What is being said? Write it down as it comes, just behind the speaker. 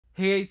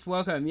Hey guys,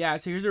 welcome. Yeah,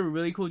 so here's a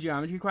really cool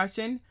geometry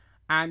question.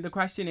 And the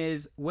question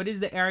is, what is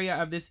the area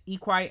of this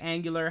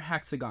equiangular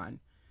hexagon?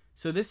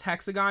 So this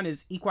hexagon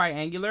is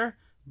equiangular,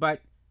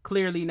 but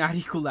clearly not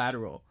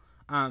equilateral.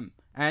 And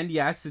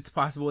yes, it's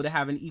possible to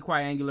have an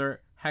equiangular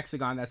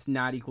hexagon that's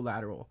not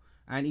equilateral.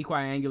 And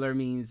equiangular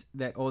means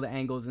that all the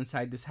angles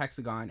inside this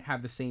hexagon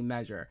have the same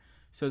measure.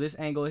 So this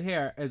angle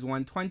here is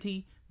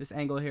 120, this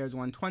angle here is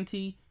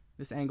 120,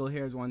 this angle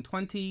here is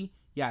 120.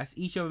 Yes,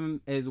 each of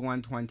them is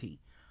 120.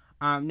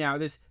 Now,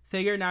 this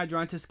figure not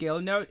drawn to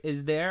scale note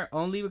is there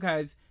only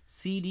because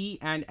CD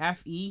and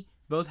FE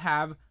both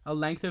have a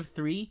length of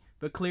 3,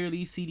 but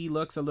clearly CD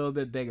looks a little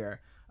bit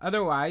bigger.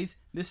 Otherwise,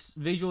 this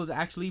visual is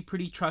actually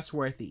pretty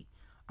trustworthy.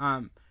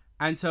 And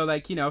so,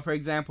 like, you know, for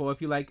example,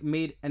 if you like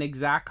made an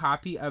exact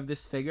copy of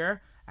this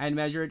figure and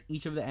measured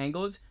each of the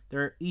angles,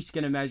 they're each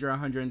going to measure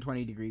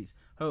 120 degrees.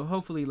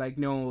 Hopefully, like,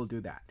 no one will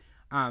do that.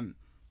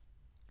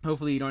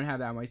 Hopefully you don't have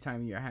that much time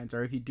in your hands,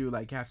 or if you do,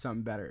 like, have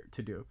something better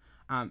to do.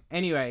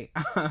 Anyway,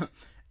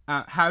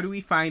 how do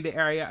we find the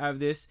area of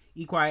this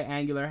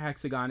equiangular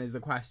hexagon is the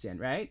question,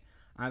 right?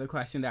 The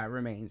question that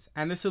remains.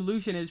 And the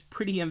solution is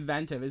pretty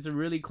inventive. It's a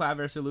really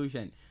clever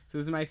solution. So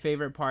this is my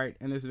favorite part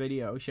in this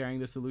video, sharing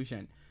the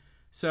solution.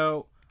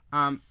 So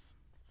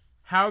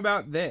how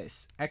about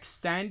this?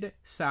 Extend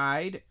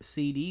side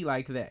CD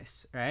like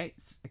this, right?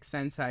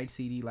 Extend side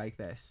CD like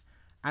this.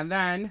 And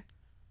then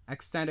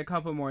extend a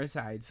couple more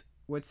sides.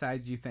 What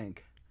sides do you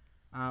think?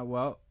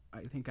 Well,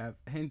 I think I've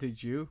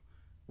hinted you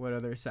what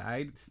other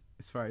side,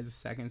 as far as the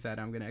second side,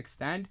 I'm going to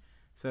extend.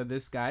 So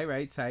this guy,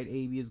 right, side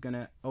AB is going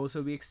to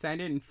also be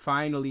extended. And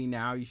finally,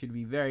 now you should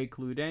be very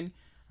clued in.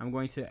 I'm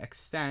going to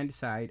extend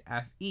side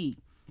FE.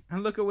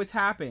 And look at what's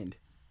happened.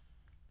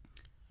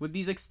 With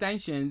these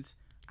extensions,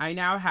 I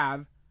now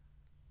have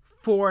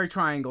 4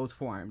 triangles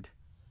formed.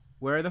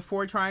 Where are the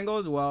 4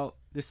 triangles? Well,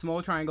 this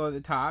small triangle at the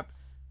top,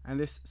 and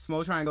this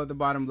small triangle at the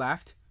bottom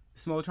left,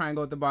 small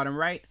triangle at the bottom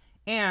right,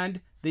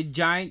 and the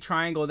giant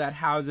triangle that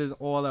houses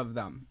all of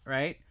them,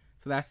 right?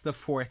 So that's the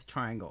 4th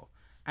triangle.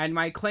 And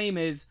my claim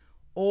is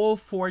all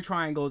 4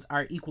 triangles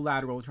are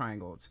equilateral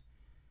triangles.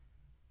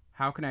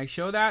 How can I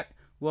show that?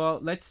 Well,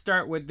 let's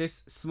start with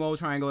this small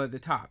triangle at the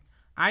top.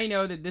 I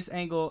know that this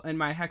angle in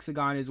my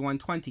hexagon is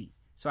 120.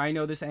 So I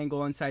know this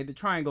angle inside the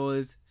triangle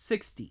is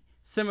 60.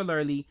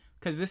 Similarly,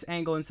 because this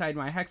angle inside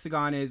my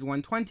hexagon is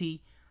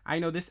 120, I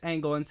know this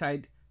angle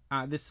inside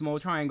this small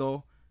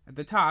triangle at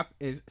the top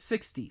is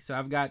 60. So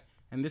I've got,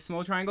 and this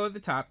small triangle at the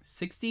top,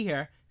 60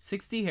 here,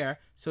 60 here.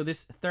 So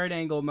this third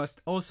angle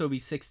must also be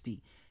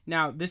 60.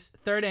 Now, this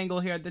third angle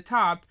here at the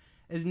top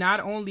is not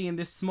only in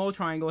this small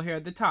triangle here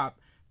at the top,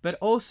 but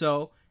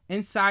also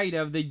inside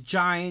of the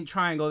giant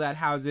triangle that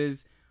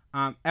houses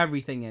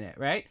everything in it,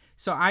 right?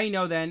 So I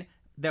know then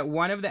that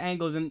one of the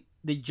angles in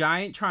the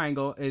giant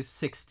triangle is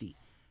 60.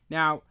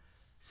 Now,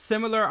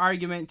 similar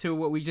argument to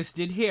what we just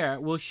did here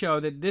will show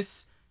that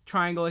this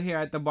triangle here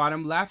at the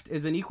bottom left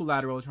is an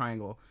equilateral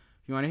triangle.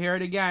 If you want to hear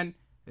it again,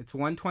 it's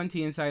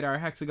 120 inside our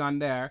hexagon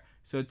there,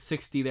 so it's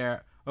 60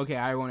 there. Okay,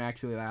 I won't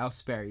actually lie, I'll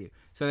spare you.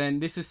 So then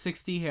this is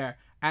 60 here,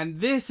 and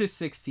this is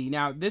 60.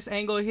 Now, this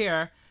angle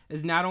here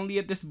is not only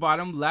at this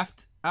bottom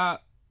left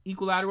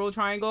equilateral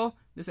triangle,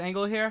 this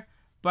angle here,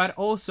 but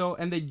also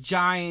in the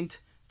giant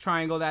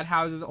triangle that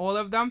houses all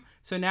of them.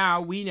 So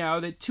now we know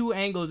that 2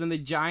 angles in the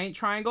giant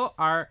triangle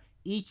are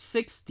each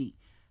 60.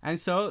 And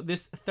so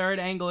this third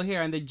angle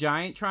here in the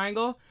giant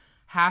triangle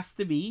has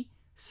to be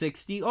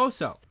 60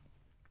 also.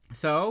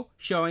 So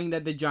showing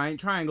that the giant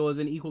triangle is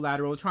an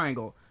equilateral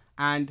triangle.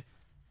 And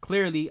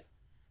clearly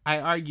I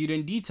argued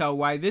in detail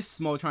why this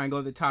small triangle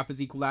at the top is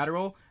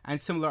equilateral,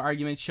 and similar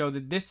arguments show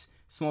that this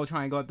small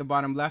triangle at the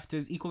bottom left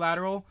is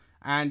equilateral,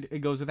 and it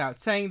goes without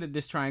saying that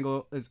this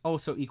triangle is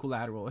also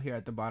equilateral here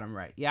at the bottom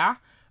right. Yeah?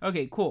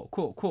 Okay,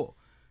 cool.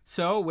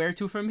 So where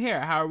to from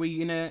here? How are we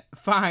going to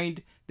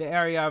find the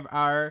area of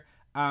our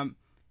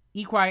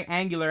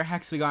equiangular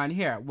hexagon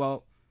here?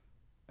 Well,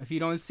 if you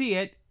don't see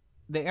it,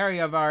 the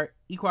area of our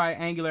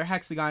equiangular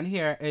hexagon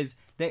here is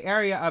the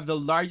area of the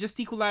largest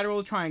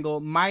equilateral triangle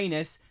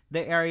minus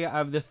the area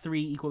of the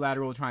 3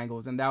 equilateral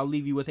triangles, and that'll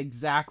leave you with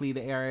exactly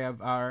the area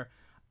of our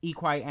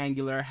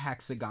equiangular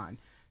hexagon.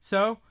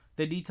 So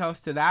the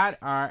details to that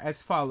are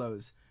as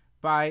follows.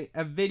 By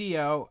a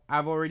video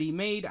I've already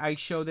made, I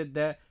show that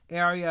the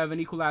area of an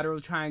equilateral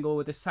triangle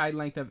with a side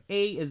length of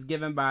a is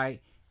given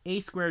by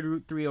a squared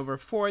root 3 over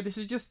 4. This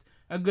is just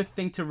a good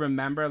thing to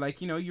remember. Like,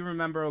 you know, you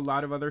remember a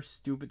lot of other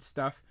stupid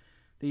stuff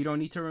that you don't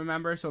need to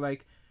remember. So,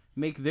 like,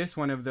 make this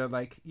one of the,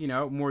 like, you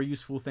know, more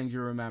useful things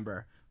you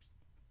remember.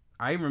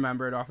 I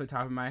remember it off the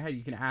top of my head.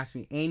 You can ask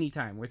me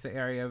anytime, what's the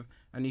area of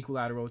an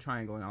equilateral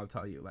triangle, and I'll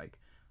tell you, like,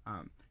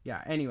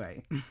 yeah,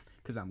 anyway,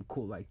 because I'm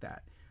cool like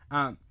that.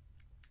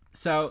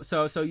 So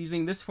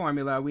using this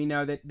formula, we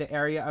know that the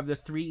area of the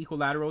 3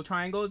 equilateral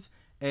triangles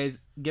is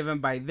given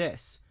by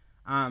this.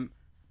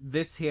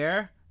 This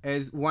here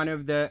is one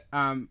of the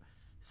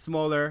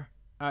smaller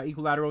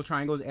equilateral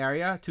triangles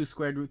area, 2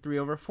 squared root 3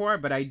 over 4,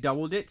 but I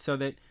doubled it so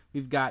that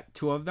we've got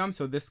two of them.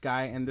 So this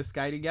guy and this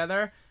guy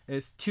together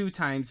is 2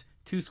 times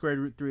 2 squared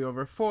root 3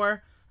 over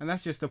 4. And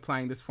that's just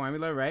applying this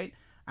formula, right?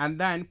 And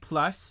then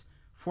plus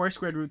 4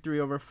 squared root 3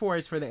 over 4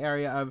 is for the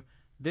area of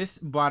this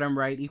bottom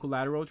right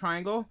equilateral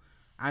triangle.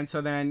 And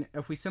so then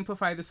if we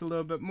simplify this a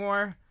little bit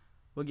more,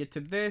 we'll get to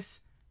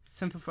this.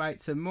 Simplify it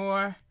some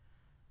more.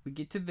 We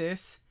get to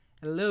this.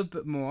 A little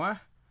bit more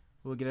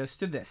will get us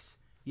to this.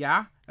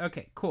 Yeah?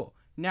 Okay, cool.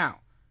 Now,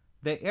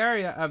 the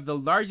area of the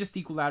largest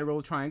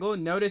equilateral triangle,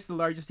 notice the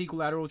largest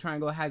equilateral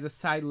triangle has a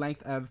side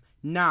length of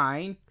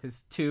 9,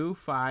 because 2,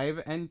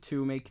 5, and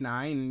 2 make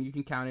 9, and you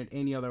can count it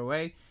any other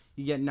way.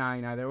 You get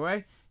 9 either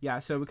way. Yeah,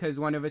 so because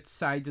one of its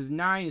sides is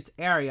 9, its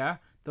area,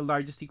 the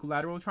largest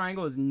equilateral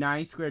triangle, is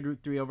 9 squared root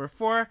 3 over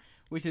 4,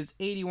 which is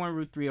 81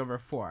 root 3 over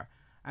 4.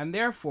 And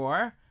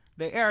therefore,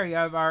 the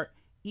area of our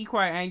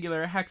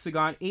equiangular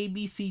hexagon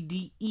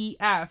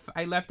ABCDEF,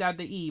 I left out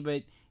the E,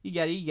 but you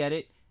get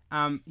it,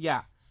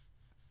 yeah.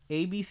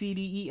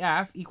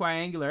 ABCDEF,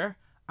 equiangular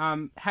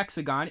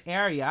hexagon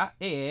area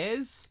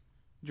is,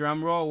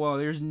 drum roll, well,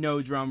 there's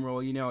no drum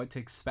roll, you know what to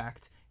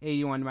expect.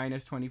 81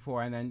 minus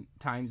 24 and then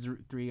times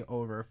root 3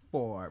 over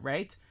 4,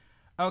 right?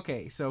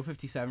 Okay, so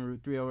 57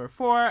 root 3 over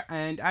 4,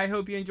 and I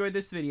hope you enjoyed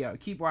this video.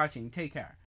 Keep watching. Take care.